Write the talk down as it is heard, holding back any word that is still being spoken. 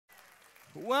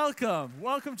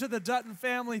Welcome to the Dutton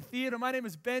Family Theater. My name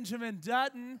is Benjamin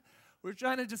Dutton. We're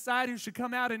trying to decide who should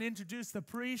come out and introduce the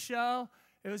pre-show.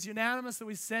 It was unanimous that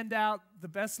we send out the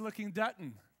best-looking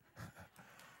Dutton.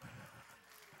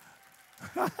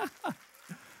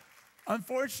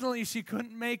 Unfortunately, she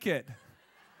couldn't make it.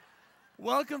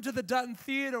 Welcome to the Dutton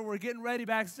Theater. We're getting ready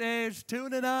backstage.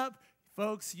 Tune it up.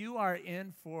 Folks, you are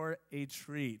in for a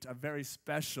treat, a very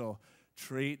special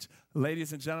treat.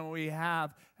 Ladies and gentlemen, we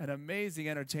have an amazing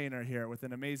entertainer here with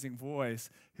an amazing voice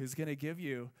who's going to give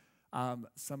you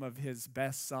some of his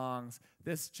best songs.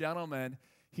 This gentleman,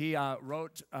 he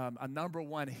wrote a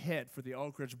 #1 hit for the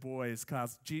Oak Ridge Boys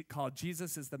called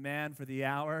Jesus is the Man for the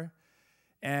Hour.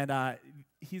 And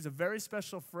he's a very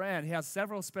special friend. He has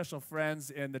several special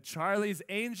friends in the Charlie's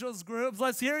Angels groups.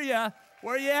 Let's hear ya.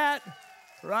 Where you at?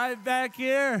 Right back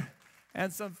here.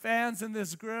 And some fans in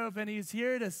this group. And he's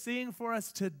here to sing for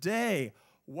us today.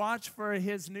 Watch for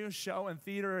his new show and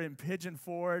theater in Pigeon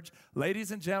Forge.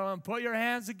 Ladies and gentlemen, put your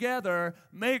hands together.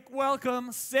 Make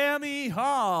welcome Sammy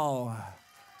Hall.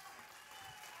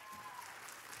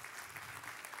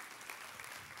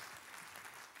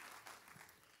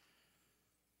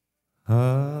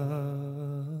 Amazing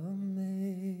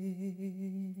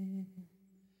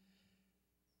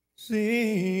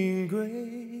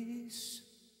grace,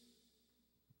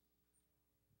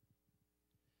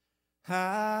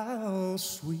 how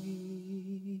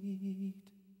sweet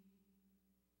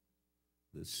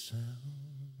the sound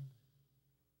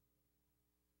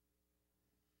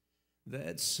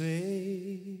that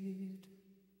saved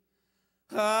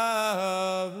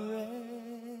a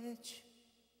wretch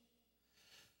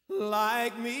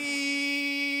like me.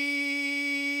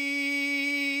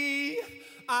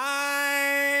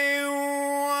 I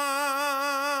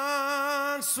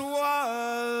once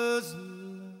was lost,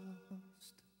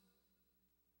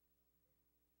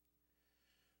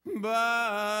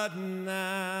 but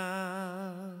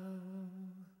now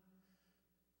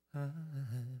I'm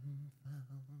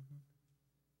found.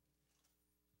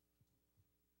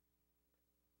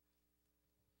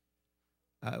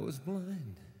 I was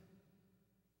blind,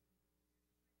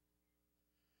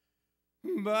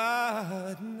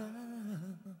 but now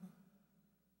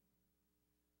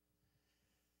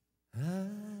I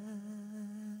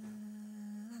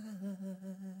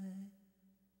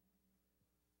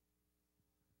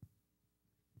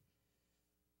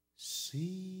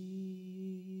see.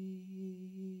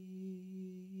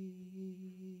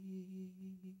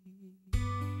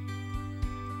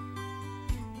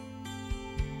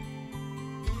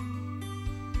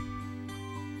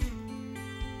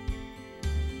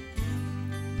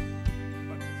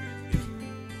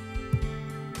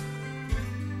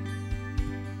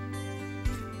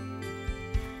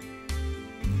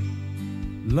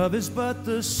 Love is but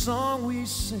the song we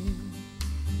sing,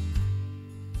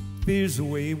 fear's the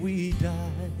way we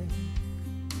die.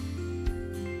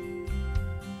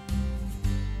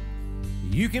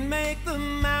 You can make the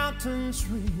mountains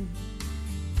ring,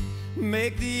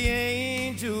 make the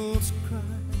angels cry.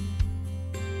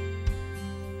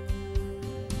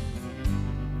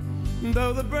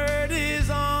 Though the bird is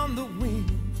on the wing,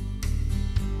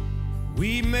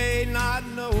 we may not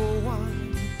know why.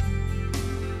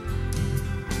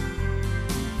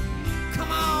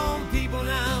 Come on, people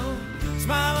now,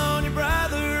 smile on your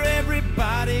brother.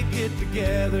 Everybody get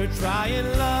together, try and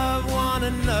love one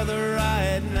another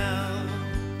right now.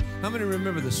 How many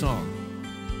remember the song?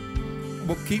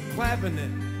 Well, keep clapping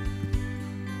it.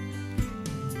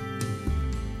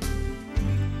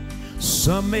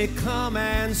 Some may come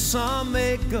and some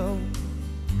may go,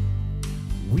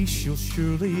 we shall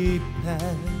surely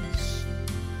pass.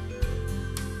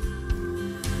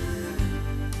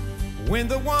 When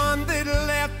the one that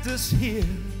left us here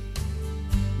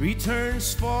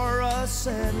returns for us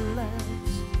at last,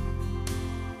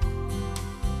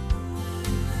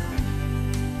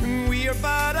 we are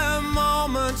but a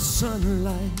moment's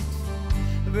sunlight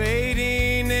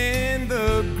fading in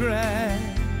the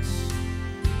grass.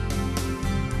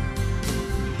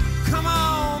 Come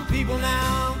on, people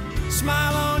now,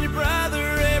 smile on your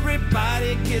brother.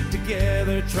 Everybody get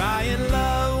together, try and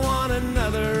love one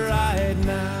another right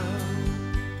now.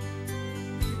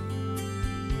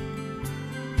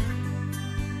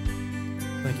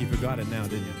 I think you forgot it now,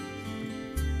 didn't you?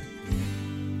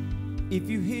 If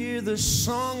you hear the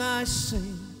song I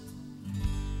sing,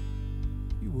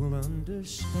 you will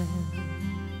understand.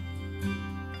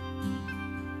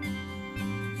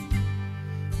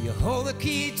 You hold the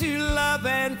key to love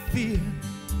and fear,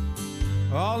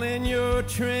 all in your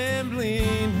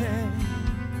trembling hand.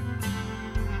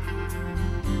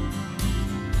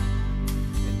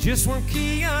 Just one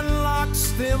key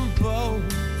unlocks them both.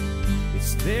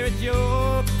 It's there at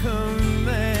your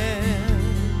command.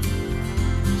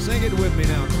 Sing it with me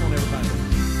now. Come on, everybody.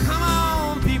 Come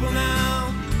on, people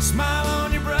now. Smile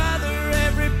on your brother.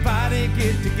 Everybody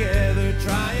get together.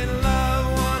 Try and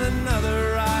love one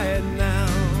another right now.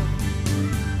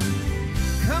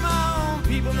 Come on,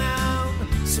 people now.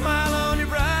 Smile on your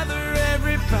brother.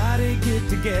 Everybody get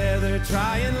together.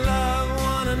 Try and love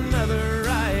one another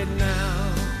right now.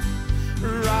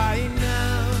 Right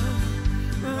now.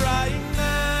 Right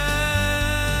now.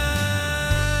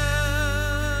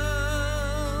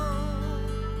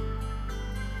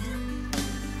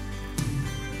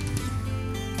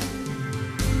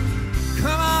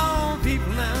 Come on,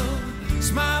 people now.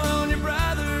 Smile on your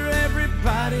brother.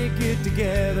 Everybody get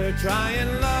together. Try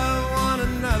and love one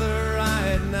another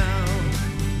right now.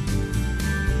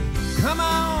 Come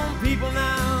on, people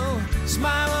now.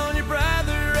 Smile on your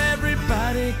brother.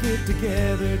 Everybody get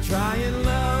together. Try and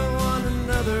love one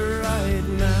another right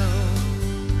now.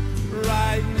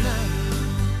 Right now.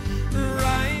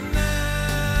 Right now.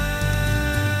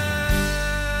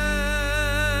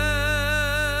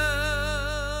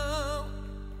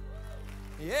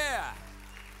 Yeah.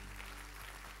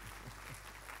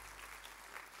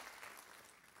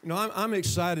 You know, I'm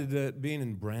excited at being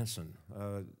in Branson.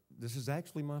 This is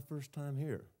actually my first time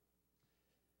here.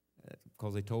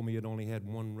 Because they told me it only had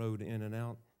one road in and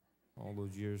out all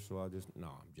those years, so I'm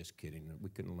just kidding. We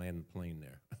couldn't land the plane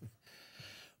there.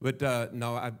 But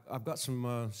no, I've got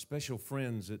some special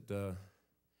friends that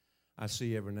I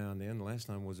see every now and then. The last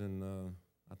time was in,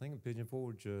 I think in Pigeon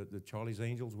Forge, the Charlie's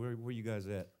Angels. Where you guys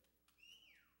at?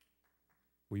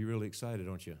 Well, you're really excited,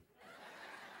 aren't you?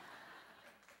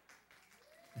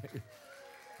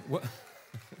 What?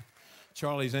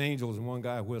 Charlie's Angels, and one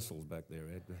guy whistles back there.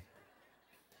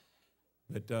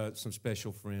 But some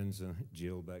special friends,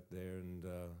 Jill back there, and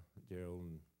Gerald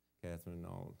and Catherine, and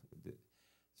all.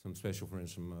 Some special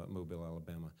friends from Mobile,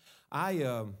 Alabama. I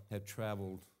have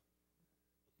traveled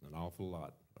an awful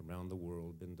lot around the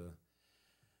world. Been to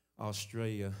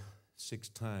Australia 6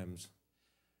 times,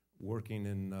 working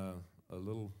in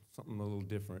something a little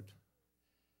different.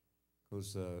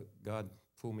 Because God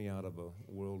pulled me out of a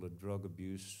world of drug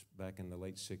abuse back in the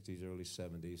late 60s, early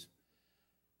 70s.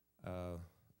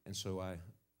 And so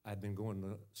I'd been going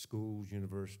to schools,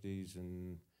 universities,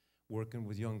 and working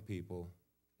with young people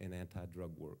in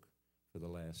anti-drug work for the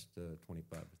last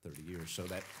 25 to 30 years. So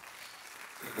that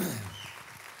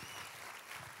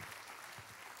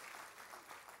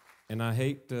and I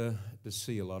hate to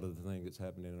see a lot of the things that's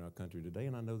happening in our country today,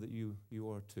 and I know that you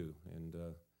are too. And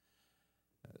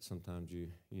sometimes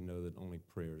you know that only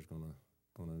prayer is gonna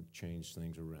change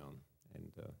things around.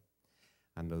 And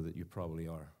I know that you probably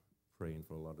are praying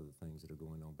for a lot of the things that are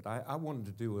going on. But I wanted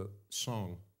to do a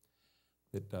song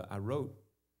that I wrote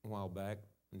a while back,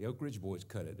 and the Oak Ridge Boys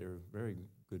cut it. They're very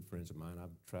good friends of mine. I've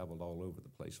traveled all over the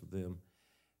place with them.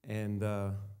 And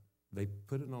they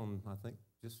put it on, I think,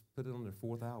 just put it on their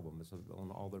 4th album. It's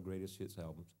on all their greatest hits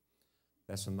albums.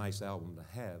 That's a nice album to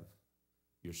have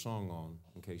your song on,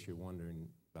 in case you're wondering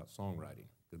about songwriting,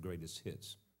 the greatest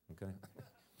hits, okay?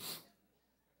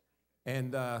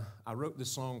 And I wrote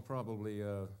this song probably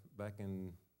back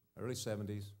in early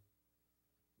 70s.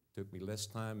 Took me less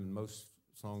time than most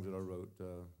songs that I wrote,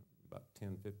 about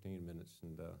 10, 15 minutes.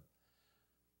 And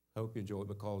I hope you enjoy it,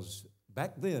 because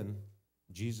back then,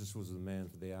 Jesus was the man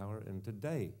for the hour, and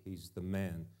today he's the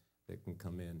man that can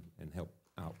come in and help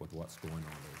out with what's going on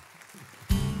there.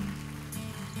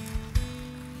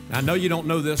 I know you don't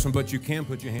know this one, but you can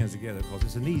put your hands together because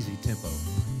it's an easy tempo.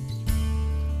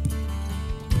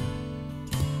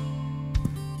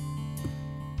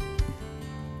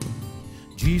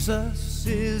 Jesus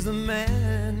is the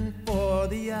man for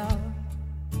the hour.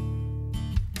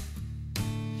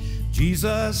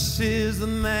 Jesus is the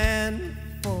man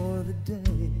for the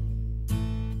day.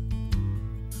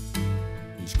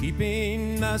 He's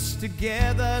keeping us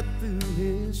together through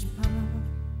his power.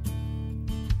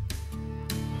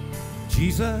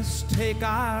 Jesus, take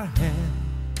our hand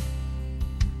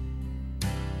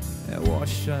and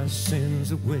wash our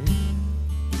sins away.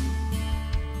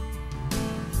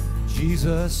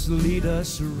 Jesus, lead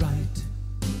us right,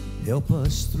 help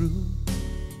us through.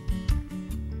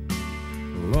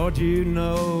 Lord, you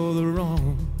know the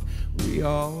wrong we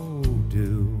all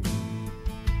do.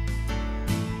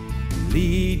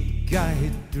 Lead,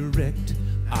 guide, direct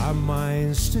our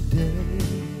minds today.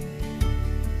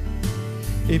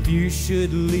 If you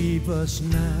should leave us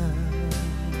now,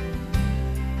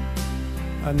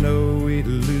 I know we'd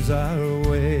lose our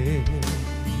way.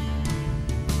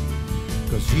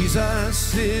 'Cause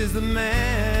Jesus is the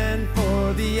man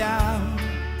for the hour.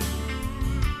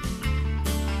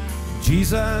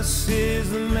 Jesus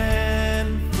is the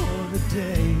man for the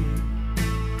day.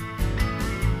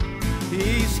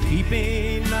 He's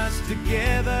keeping us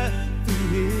together through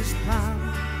his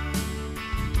power.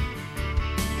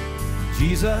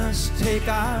 Jesus, take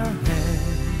our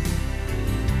hand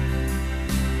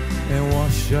and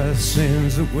wash our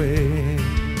sins away.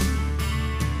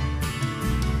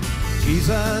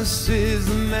 Jesus is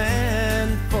the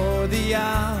man for the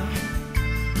hour.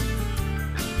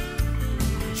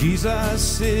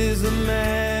 Jesus is the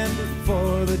man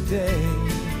for the day.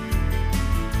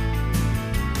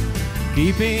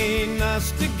 Keeping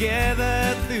us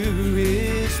together through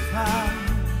his power.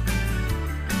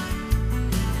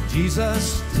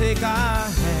 Jesus, take our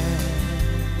hand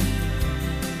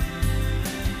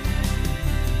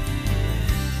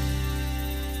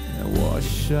and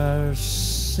wash our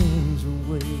sins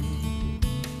away.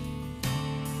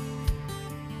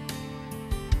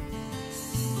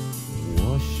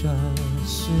 Wash our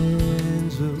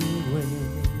sins away.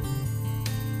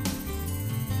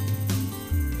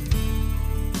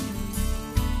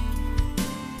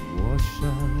 Wash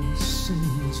our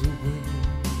sins away.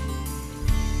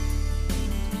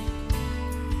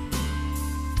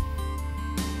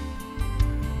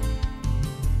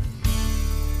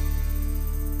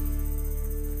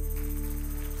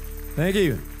 Thank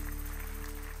you.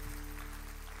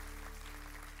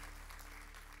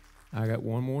 I got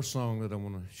one more song that I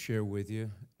want to share with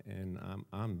you, and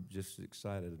I'm just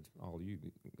excited. All you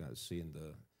guys seeing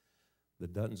the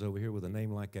Duttons over here with a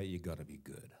name like that, you got to be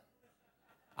good.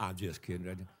 I'm just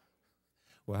kidding.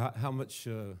 Well, how much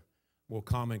more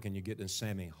common can you get than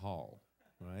Sammy Hall,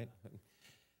 right?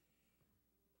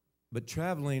 But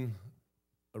traveling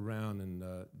around and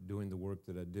doing the work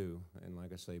that I do, and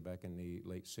like I say, back in the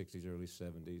late 60s, early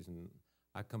 70s, and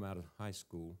I come out of high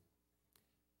school,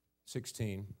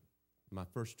 16, my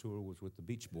first tour was with the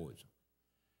Beach Boys.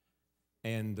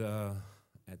 And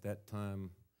at that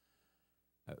time,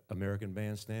 American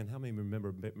Bandstand, how many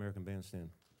remember American Bandstand?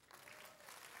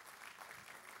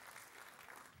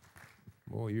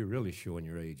 Boy, you're really showing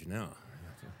your age now.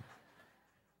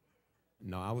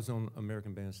 No, I was on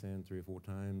American Bandstand 3 or 4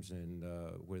 times, and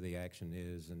where the action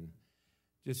is, and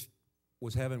just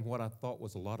was having what I thought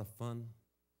was a lot of fun,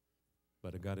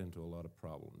 but I got into a lot of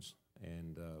problems.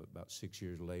 And about 6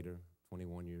 years later,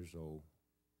 21 years old,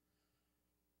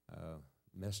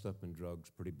 messed up in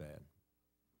drugs pretty bad.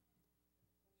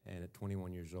 And at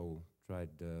 21 years old,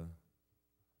 tried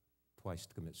twice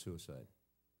to commit suicide.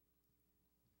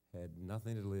 Had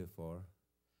nothing to live for.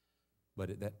 But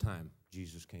at that time,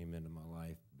 Jesus came into my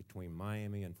life between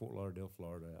Miami and Fort Lauderdale,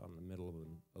 Florida, out in the middle of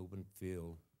an open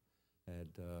field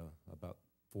at about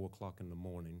 4 o'clock in the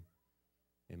morning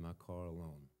in my car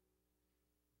alone,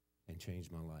 and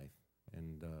changed my life.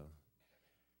 And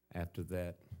after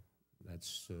that,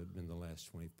 that's been the last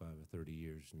 25 or 30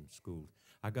 years in school.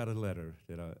 I got a letter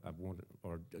that I wanted,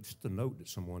 or just a note that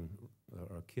someone,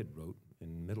 or a kid wrote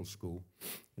in middle school,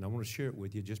 and I want to share it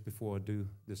with you just before I do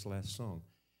this last song.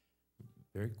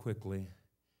 Very quickly,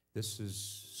 this is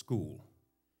school.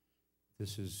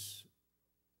 This is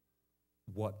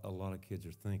what a lot of kids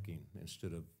are thinking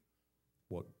instead of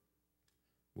what,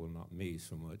 well, not me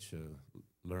so much,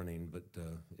 learning, but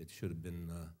it should have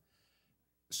been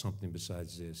something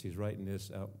besides this. He's writing this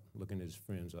out, looking at his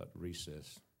friends out at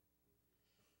recess,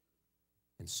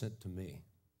 and sent to me.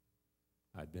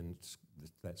 I'd been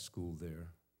at that school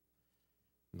there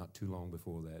not too long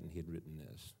before that, and he had written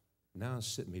this. Now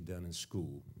sit me down in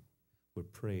school where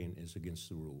praying is against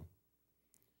the rule.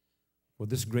 For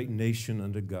this great nation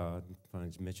under God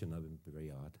finds mention of him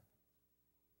very odd.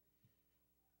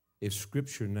 If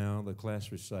Scripture now the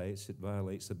class recites, it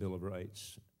violates the Bill of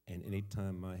Rights, and any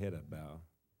time my head I bow,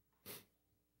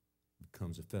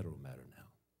 becomes a federal matter now.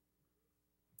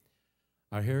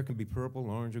 Our hair can be purple,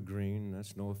 orange, or green.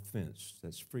 That's no offense.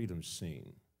 That's freedom's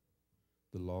seen.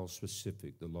 The law's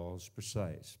specific. The law's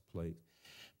precise.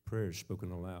 Prayers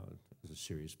spoken aloud is a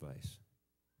serious vice.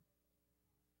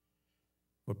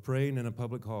 For praying in a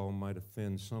public hall might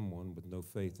offend someone with no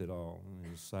faith at all.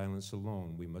 In silence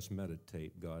alone, we must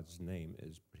meditate. God's name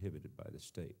is prohibited by the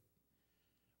state.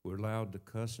 We're allowed to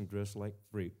cuss and dress like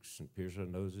freaks and pierce our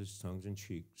noses, tongues, and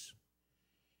cheeks.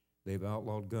 They've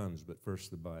outlawed guns, but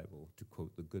first the Bible. To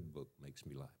quote the good book makes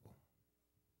me liable.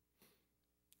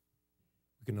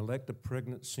 We can elect a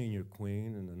pregnant senior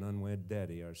queen and an unwed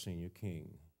daddy our senior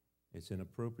king. It's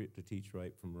inappropriate to teach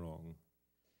right from wrong.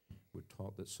 We're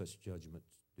taught that such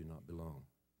judgments do not belong.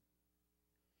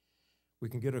 We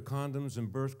can get our condoms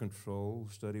and birth control,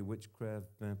 study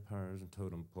witchcraft, vampires, and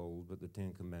totem poles, but the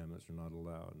 10 Commandments are not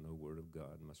allowed. No word of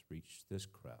God must reach this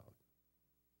crowd.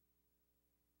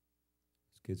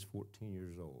 This kid's 14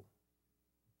 years old.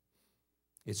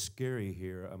 It's scary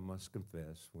here, I must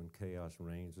confess. When chaos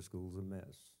reigns, the school's a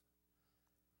mess.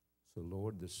 So,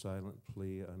 Lord, this silent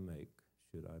plea I make,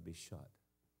 should I be shot,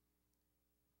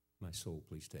 my soul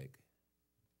please take.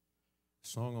 The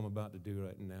song I'm about to do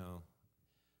right now,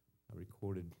 I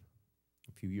recorded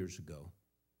a few years ago.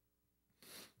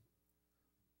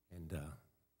 And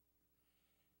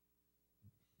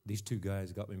these two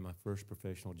guys got me my first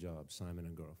professional job, Simon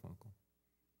and Garfunkel.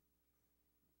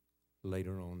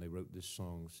 Later on, they wrote this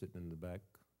song sitting in the back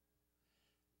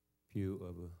pew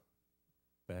of a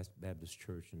Baptist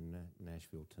church in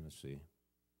Nashville, Tennessee.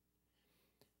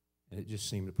 And it just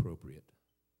seemed appropriate.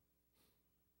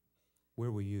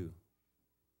 Where were you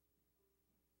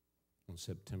on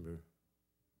September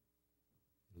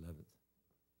 11th,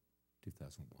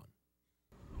 2001?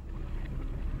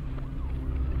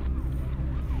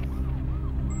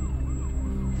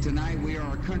 Tonight we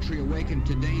are a country awakened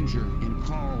to danger and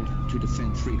called to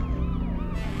defend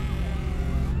freedom.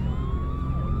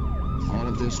 All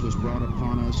of this was brought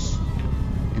upon us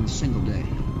in a single day,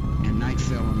 and night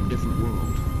fell on a different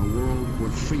world, a world where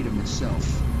freedom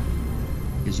itself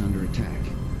is under attack.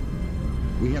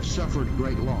 We have suffered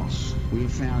great loss. We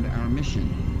have found our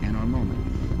mission and our moment.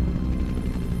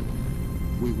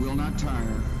 We will not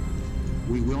tire,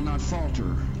 we will not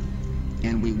falter,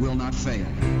 and we will not fail.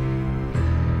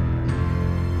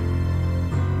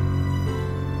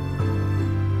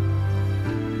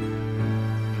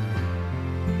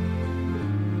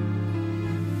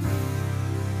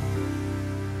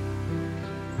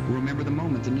 Remember the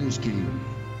moment the news came.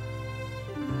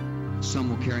 Some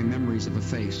will carry memories of a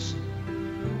face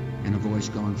and a voice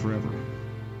gone forever.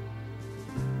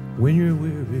 When you're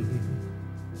weary,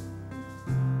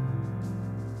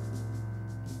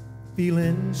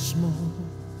 feeling small,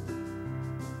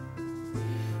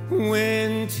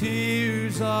 when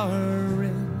tears are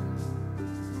in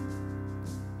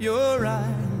your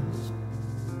eyes,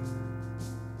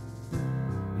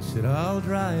 you said, I'll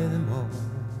dry them all.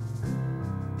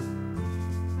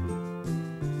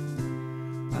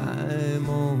 I'm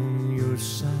on your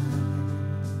side.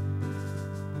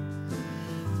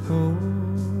 Oh,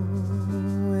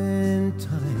 when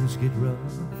times get rough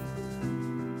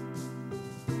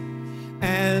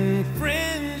and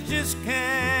friends just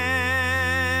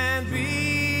can't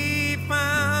be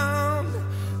found,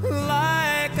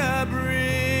 like a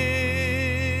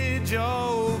bridge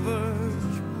over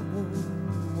troubled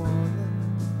water,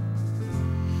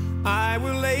 I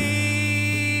will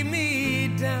lay me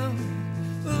down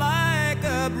like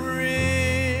a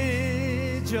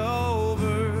bridge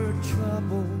over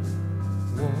troubled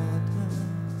water.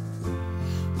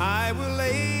 I will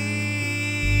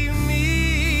lay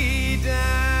me down.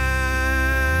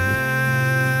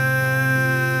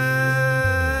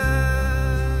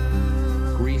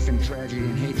 Grief and tragedy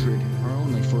and hatred are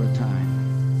only for a time.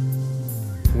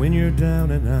 When you're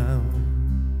down and out,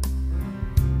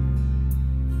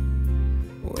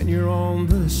 when you're on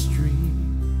the street,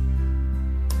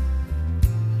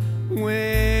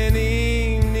 when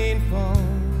evening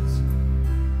falls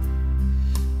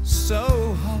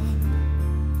so hard,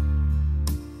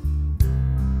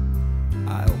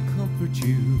 I'll comfort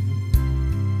you.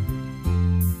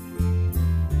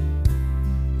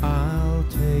 I'll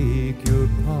take your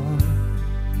part.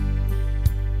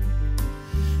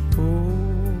 Oh,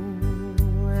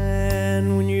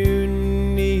 and when you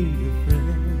need a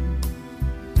friend,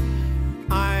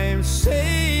 I'm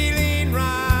sailing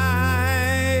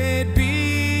right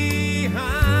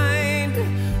behind,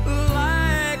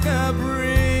 like a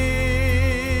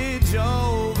bridge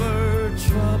over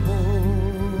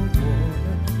troubled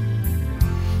water.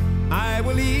 I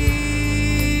will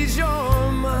ease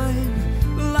your mind,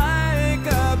 like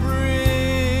a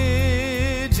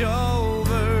bridge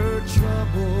over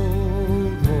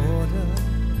troubled water.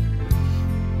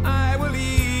 I will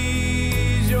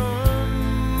ease your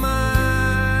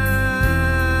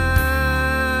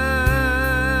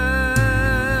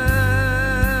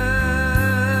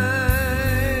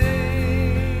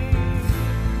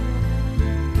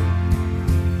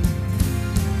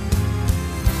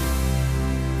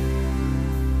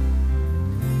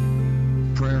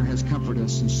Prayer has comforted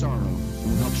us in sorrow and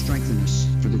will help strengthen us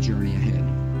for the journey ahead.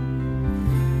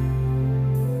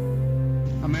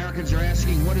 Americans are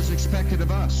asking what is expected of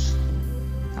us.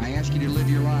 I ask you to live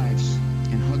your lives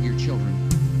and hug your children.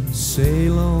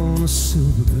 Sail on,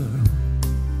 silver girl,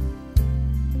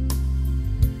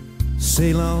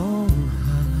 sail on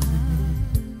high.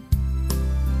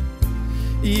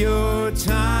 Your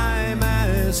time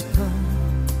has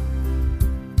come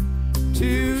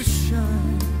to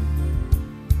shine.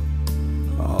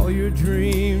 All your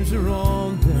dreams are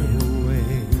on their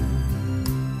way.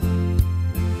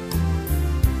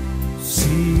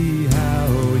 See how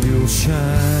you'll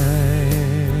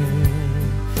shine.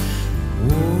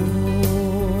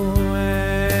 Oh,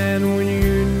 and when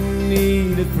you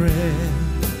need a friend,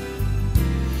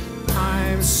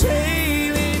 I'm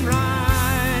sailing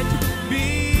right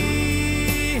behind,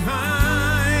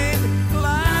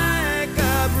 like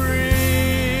a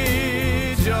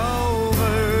bridge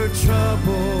over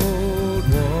troubled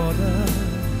water.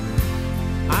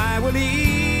 I will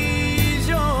ease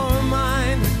your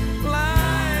mind,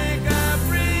 like a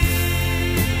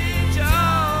bridge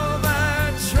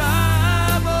over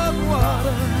troubled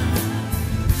water.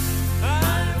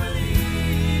 I will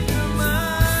ease your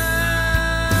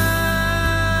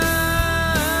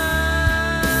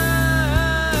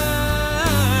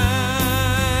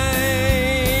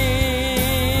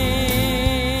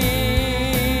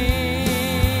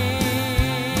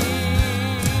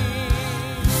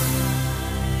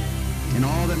In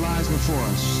all that lies before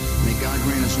us, may God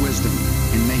grant us wisdom,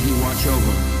 and may He watch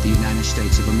over the United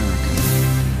States of America.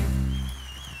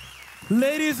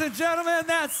 Ladies and gentlemen,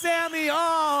 that's Sammy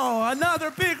Hall.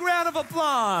 Another big round of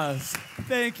applause.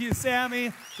 Thank you,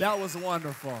 Sammy. That was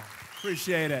wonderful.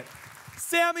 Appreciate it.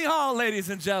 Sammy Hall, ladies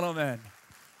and gentlemen.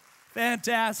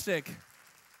 Fantastic.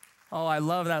 Oh, I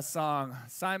love that song.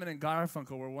 Simon and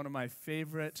Garfunkel were one of my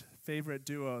favorite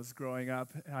duos growing up.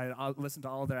 I listened to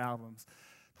all their albums.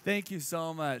 Thank you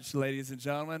so much, ladies and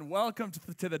gentlemen. Welcome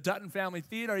to the Dutton Family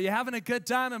Theater. Are you having a good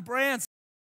time in Branson?